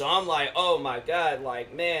 So I'm like, oh my god,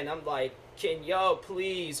 like man, I'm like, can y'all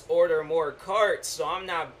please order more carts? So I'm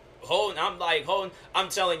not holding. I'm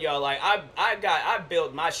telling y'all, like I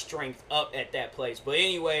built my strength up at that place. But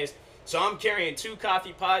anyways, so I'm carrying 2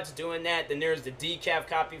 coffee pots, doing that. Then there's the decaf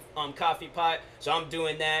coffee pot, so I'm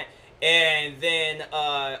doing that. And then,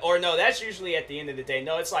 or no, that's usually at the end of the day.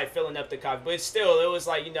 No, it's like filling up the coffee. But still, it was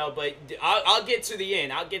like, but I'll get to the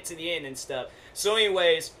end. I'll get to the end and stuff. So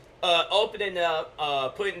anyways, opening up,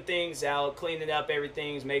 putting things out, cleaning up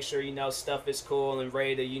everything, make sure, stuff is cool and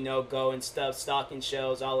ready to, go and stuff, stocking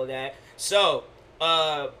shelves, all of that. So,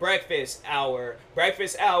 breakfast hour,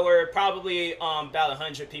 probably about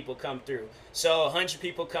 100 people come through. So 100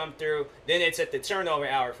 people come through. Then it's at the turnover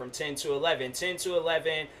hour from 10 to 11.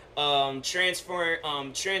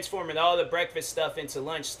 Transforming all the breakfast stuff into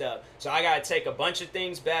lunch stuff. So I gotta take a bunch of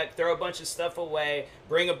things back, throw a bunch of stuff away,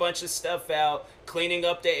 bring a bunch of stuff out, cleaning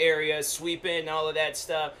up the area, sweeping and all of that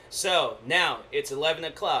stuff. So now it's 11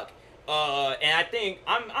 o'clock. And I think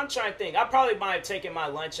I'm trying to think. I probably might have taken my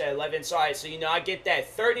lunch at 11. So alright, so I get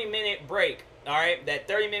that 30-minute break. Alright, that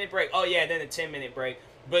 30-minute break. Oh yeah, then a 10-minute break.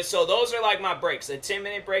 But so those are like my breaks, a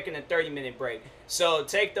 10-minute break and a 30-minute break. So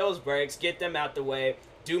take those breaks, get them out the way,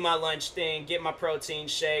 do my lunch thing, get my protein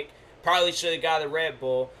shake. Probably should have got a Red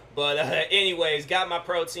Bull. But anyways, got my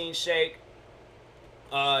protein shake.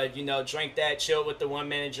 Drank that, chilled with the one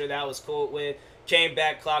manager that I was cool with. Came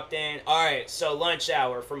back, clocked in. Alright, so lunch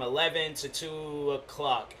hour from 11 to 2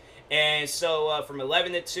 o'clock. And so from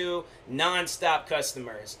 11 to 2, non-stop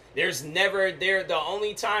customers. The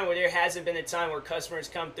only time where there hasn't been a time where customers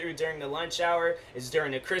come through during the lunch hour is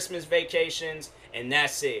during the Christmas vacations, and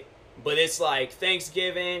that's it. But it's like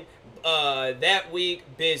Thanksgiving, that week,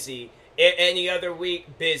 busy. Any other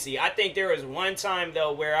week, busy. I think there was one time,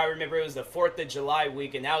 though, where I remember it was the 4th of July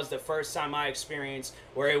week, and that was the first time I experienced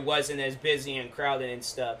where it wasn't as busy and crowded and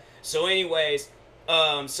stuff. So anyways,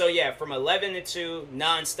 so yeah, from 11 to 2,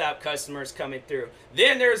 non-stop customers coming through.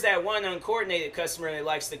 Then there's that one uncoordinated customer that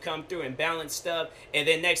likes to come through and balance stuff, and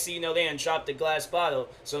then next thing you know, they done dropped the glass bottle.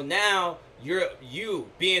 So now, you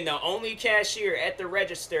being the only cashier at the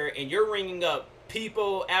register, and you're ringing up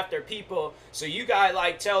people after people, so you gotta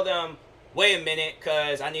like tell them, wait a minute,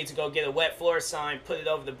 cause I need to go get a wet floor sign, put it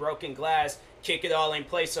over the broken glass, kick it all in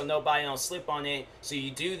place so nobody don't slip on it. So you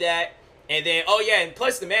do that, and then oh yeah, and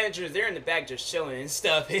plus the managers, they're in the back just chilling and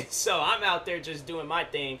stuff, and so I'm out there just doing my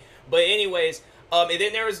thing. But anyways, and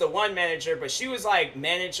then there was the one manager, but she was like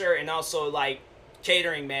manager and also like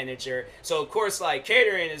catering manager. So of course, like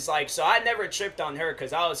catering is like, so I never tripped on her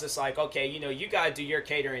because I was just like, okay, you gotta do your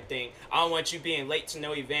catering thing. I don't want you being late to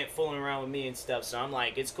no event, fooling around with me and stuff. So I'm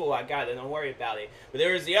like, it's cool, I got it, don't worry about it. But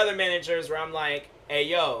there was the other managers where I'm like, hey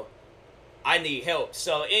yo, I need help.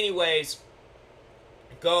 So anyways,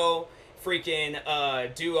 go freaking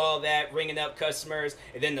do all that, ringing up customers,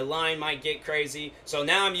 and then the line might get crazy. So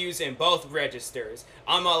now I'm using both registers.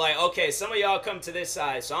 I'm all like, okay, some of y'all come to this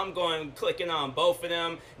side, so I'm going clicking on both of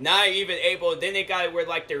them. Not even able. Then they got it where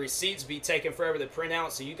like the receipts be taking forever to print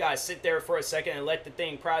out, so you guys sit there for a second and let the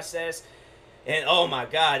thing process. And oh my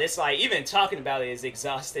god, it's like even talking about it is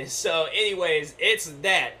exhausting. So anyways, it's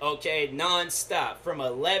that, okay, non-stop from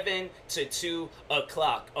 11 to 2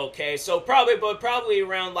 o'clock, okay? So probably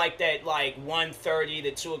around like that like 1:30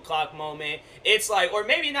 to 2 o'clock moment. It's like, or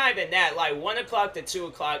maybe not even that, like 1 o'clock to 2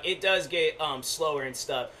 o'clock, it does get slower and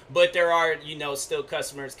stuff. But there are, still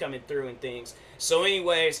customers coming through and things. So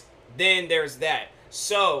anyways, then there's that.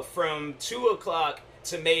 So from 2 o'clock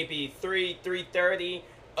to maybe 3:30,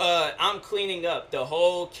 I'm cleaning up the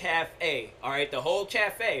whole cafe, alright, the whole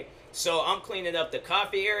cafe. So I'm cleaning up the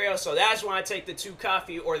coffee area, so that's when I take the 2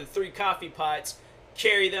 coffee or the 3 coffee pots,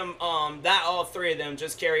 carry them, not all 3 of them,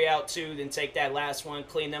 just carry out 2, then take that last one,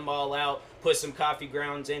 clean them all out, put some coffee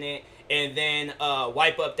grounds in it, and then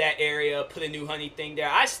wipe up that area, put a new honey thing there.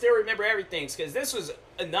 I still remember everything, because this was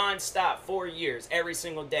a non-stop 4 years, every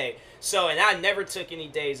single day. So, and I never took any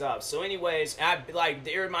days off. So anyways,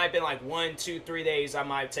 there might have been like 1, 2, 3 days I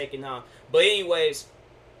might have taken off. But anyways,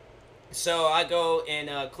 so I go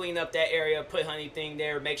and clean up that area, put honey thing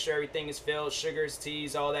there, make sure everything is filled, sugars,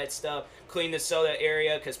 teas, all that stuff. Clean the soda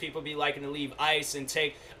area, because people be liking to leave ice and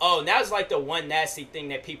take, oh, that was like the one nasty thing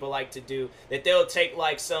that people like to do, that they'll take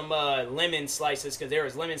like some lemon slices, because there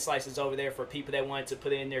was lemon slices over there for people that wanted to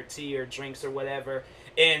put in their tea or drinks or whatever.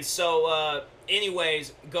 And so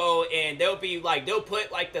anyways, go and they'll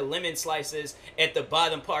put like the lemon slices at the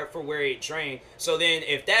bottom part for where it drained. So then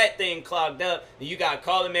if that thing clogged up, then you gotta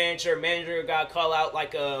call the manager gotta call out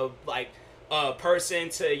like a person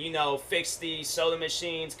to, you know, fix the soda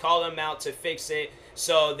machines, call them out to fix it.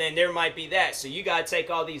 So then there might be that. So you gotta take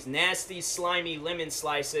all these nasty, slimy lemon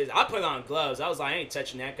slices. I put on gloves. I was like, I ain't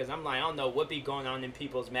touching that because I'm like, I don't know what be going on in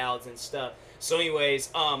people's mouths and stuff. So anyways,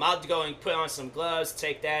 I'll go and put on some gloves,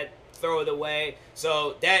 take that, throw it away.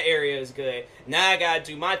 So that area is good. Now I gotta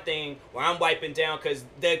do my thing where I'm wiping down, because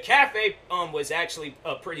the cafe was actually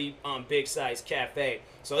a pretty big size cafe.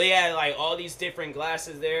 So they had like all these different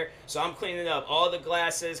glasses there. So I'm cleaning up all the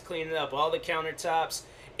glasses, cleaning up all the countertops,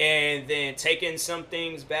 and then taking some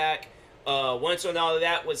things back. Once when all of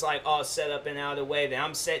that was like all set up and out of the way, then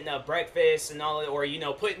I'm setting up breakfast and all of it, or, you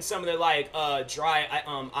know, putting some of the like dry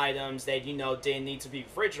items that, you know, didn't need to be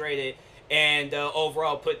refrigerated, and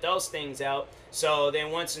overall put those things out. So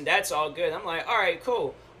then once that's all good, I'm like, all right,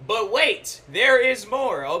 cool. But wait, there is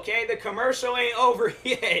more, okay? The commercial ain't over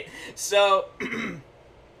yet. So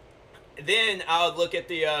then I'll look at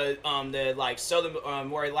the like soda,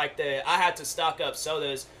 where like I had to stock up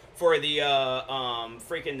sodas for the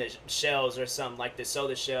freaking the shells or something, like the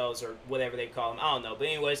soda shells or whatever they call them. I don't know. But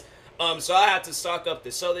anyways, so I had to stock up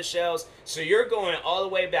the soda shells. So you're going all the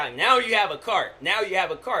way back. Now you have a cart.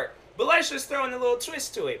 But let's just throw in a little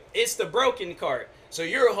twist to it. It's the broken cart. So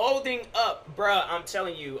you're holding up, bruh, I'm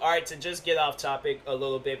telling you. All right, to just get off topic a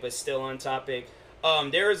little bit, but still on topic.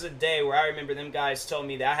 There was a day where I remember them guys told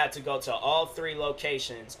me that I had to go to all 3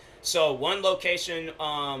 locations. So one location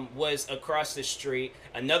was across the street.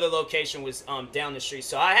 Another location was down the street.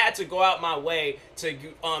 So I had to go out my way to.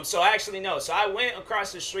 So I went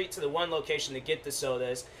across the street to the one location to get the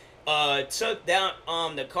sodas. Took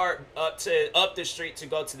down the cart up the street to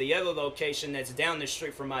go to the other location that's down the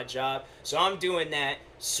street from my job. So I'm doing that,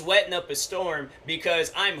 sweating up a storm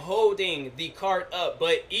because I'm holding the cart up,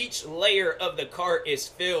 but each layer of the cart is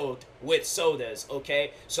filled with sodas,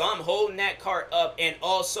 okay? So I'm holding that cart up and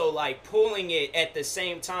also like pulling it at the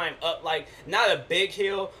same time up, like not a big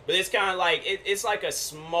hill, but it's kind of like it's like a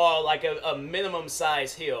small, like a minimum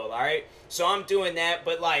size hill, all right? So I'm doing that,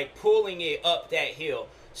 but like pulling it up that hill,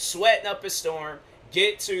 sweating up a storm.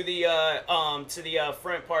 Get to the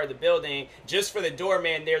front part of the building just for the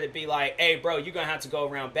doorman there to be like, hey bro, you're gonna have to go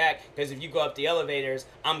around back because if you go up the elevators,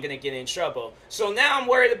 I'm gonna get in trouble. So now I'm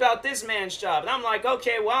worried about this man's job, and I'm like,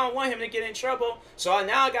 okay, well, I don't want him to get in trouble, so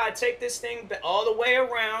now I gotta take this thing all the way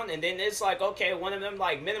around. And then it's like, okay, one of them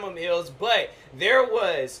like minimum hills, but there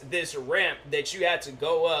was this ramp that you had to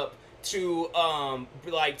go up to up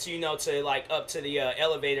to the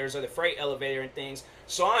elevators or the freight elevator and things.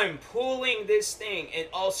 So I'm pulling this thing and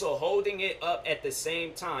also holding it up at the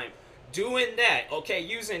same time. Doing that, okay,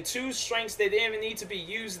 using 2 strengths that didn't even need to be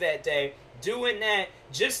used that day. Doing that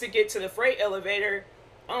just to get to the freight elevator.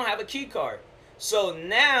 I don't have a key card. So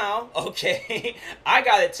now, okay, I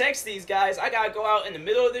gotta text these guys. I gotta go out in the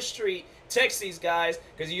middle of the street, text these guys,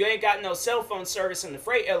 because you ain't got no cell phone service in the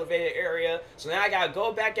freight elevator area. So now I gotta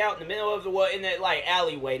go back out in the middle of in that like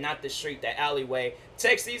alleyway, not the street, that alleyway.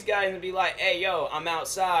 Text these guys and be like, hey yo, I'm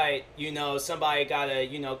outside, you know, somebody gotta,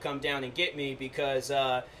 you know, come down and get me because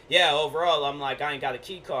yeah, overall I'm like, I ain't got a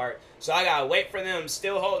key card. So I gotta wait for them,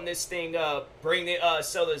 still holding this thing up, bring the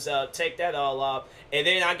sodas up, take that all off, and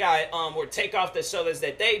then I got or take off the sodas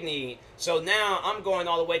that they need. So now I'm going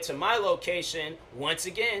all the way to my location. Once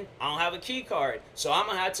again, I don't have a key card, so I'm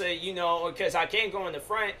gonna have to, you know, because I can't go in the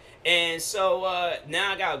front. And so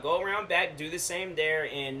now I gotta go around back, do the same there.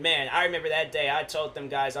 And man, I remember that day I told them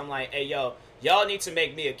guys, I'm like, hey yo, y'all need to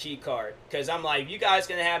make me a key card, because I'm like, you guys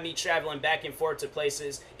gonna have me traveling back and forth to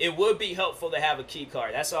places, it would be helpful to have a key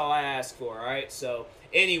card. That's all I ask for, all right? So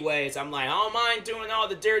anyways, I'm like, I don't mind doing all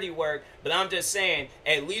the dirty work, but I'm just saying,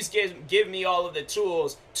 at least give me all of the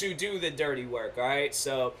tools to do the dirty work, all right?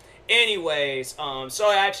 So anyways,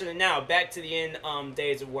 so actually now back to the end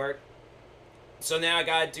days of work. So now I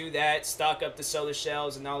gotta do that, stock up the soda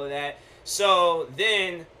shells and all of that. So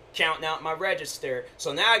then counting out my register.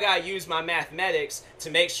 So now I gotta use my mathematics to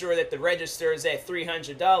make sure that the register is at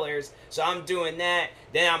 $300. So I'm doing that.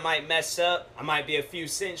 Then I might mess up. I might be a few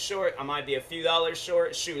cents short. I might be a few dollars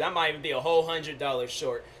short. Shoot, I might even be a whole $100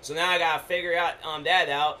 short. So now I gotta figure out that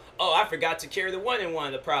out. Oh, I forgot to carry the one in one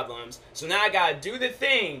of the problems. So now I gotta do the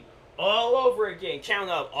thing all over again, count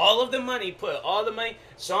up all of the money, put all the money.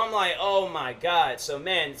 So I'm like, oh my god. So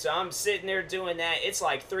man, so I'm sitting there doing that. It's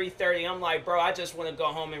like 3:30. I'm like, bro, I just want to go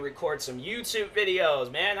home and record some YouTube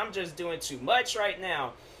videos, man. I'm just doing too much right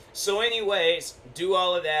now. So anyways, do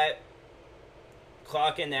all of that.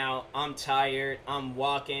 clocking out. I'm tired. I'm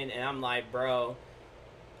walking, and I'm like, bro,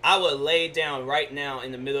 I would lay down right now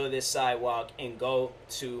in the middle of this sidewalk and go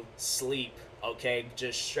to sleep. Okay,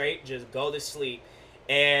 just straight, just go to sleep.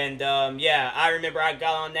 And yeah, I remember I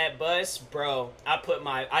got on that bus, bro.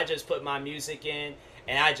 I just put my music in,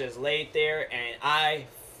 and I just laid there, and I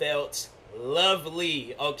felt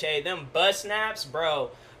lovely. Okay, them bus naps,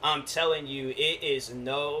 bro. I'm telling you, it is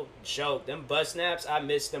no joke. Them bus naps, I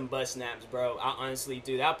miss them bus naps, bro. I honestly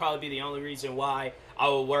do. That'll probably be the only reason why I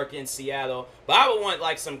would work in Seattle. But I would want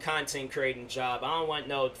like some content creating job. I don't want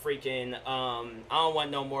no freaking I don't want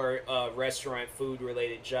no more restaurant food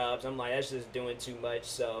related jobs. I'm like, that's just doing too much.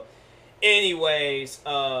 So anyways,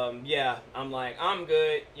 yeah, I'm like, I'm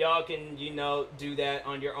good. Y'all can, do that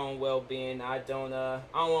on your own well-being. I don't want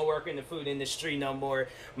to work in the food industry no more.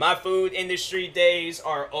 My food industry days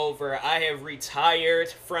are over. I have retired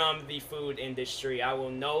from the food industry. I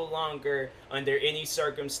will no longer, under any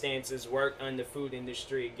circumstances, work on the food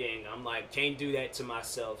industry again. I'm like, can't do that to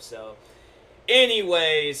myself. So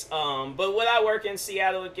anyways, but would I work in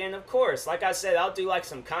Seattle again? Of course. Like I said, I'll do like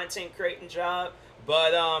some content creating job.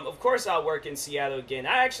 But of course I'll work in Seattle again.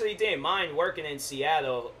 I actually didn't mind working in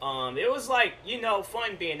Seattle. It was like,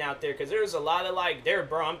 fun being out there, because there was a lot of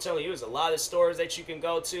bro, I'm telling you, there's a lot of stores that you can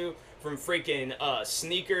go to, from freaking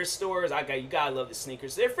sneaker stores. You gotta love the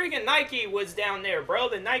sneakers. Their freaking Nike was down there, bro.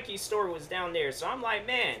 The Nike store was down there. So I'm like,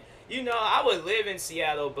 man, I would live in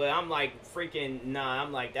Seattle, but I'm like, freaking, nah,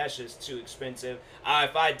 I'm like, that's just too expensive.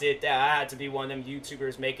 If I did that, I had to be one of them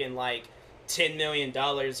YouTubers making like $10 million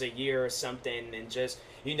a year or something, and just,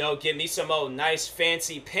 give me some old nice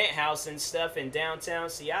fancy penthouse and stuff in downtown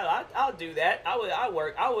Seattle. I'll do that.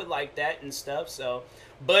 I would like that and stuff. So,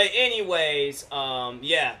 but anyways,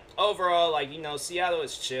 yeah, overall, like, Seattle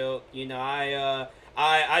is chill.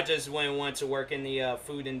 I just wouldn't want to work in the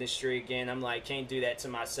food industry again. I'm like, can't do that to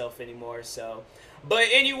myself anymore. So, but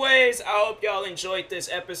anyways, I hope y'all enjoyed this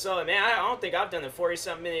episode. Man, I don't think I've done a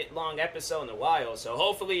 40-something minute long episode in a while. So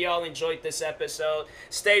hopefully y'all enjoyed this episode.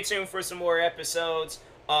 Stay tuned for some more episodes.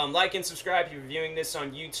 Like and subscribe if you're viewing this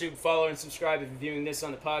on YouTube. Follow and subscribe if you're viewing this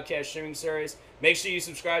on the podcast streaming service. Make sure you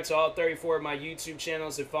subscribe to all 34 of my YouTube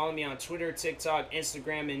channels, and follow me on Twitter, TikTok,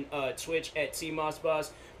 Instagram, and Twitch at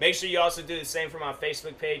TMossBoss. Make sure you also do the same for my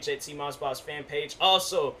Facebook page at TMossBoss fan page.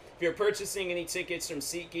 Also, if you're purchasing any tickets from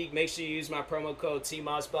SeatGeek, make sure you use my promo code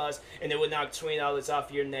TMossBoss, and it would knock $20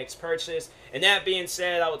 off your next purchase. And that being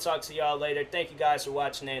said, I will talk to y'all later. Thank you guys for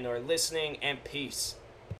watching and or listening, and peace.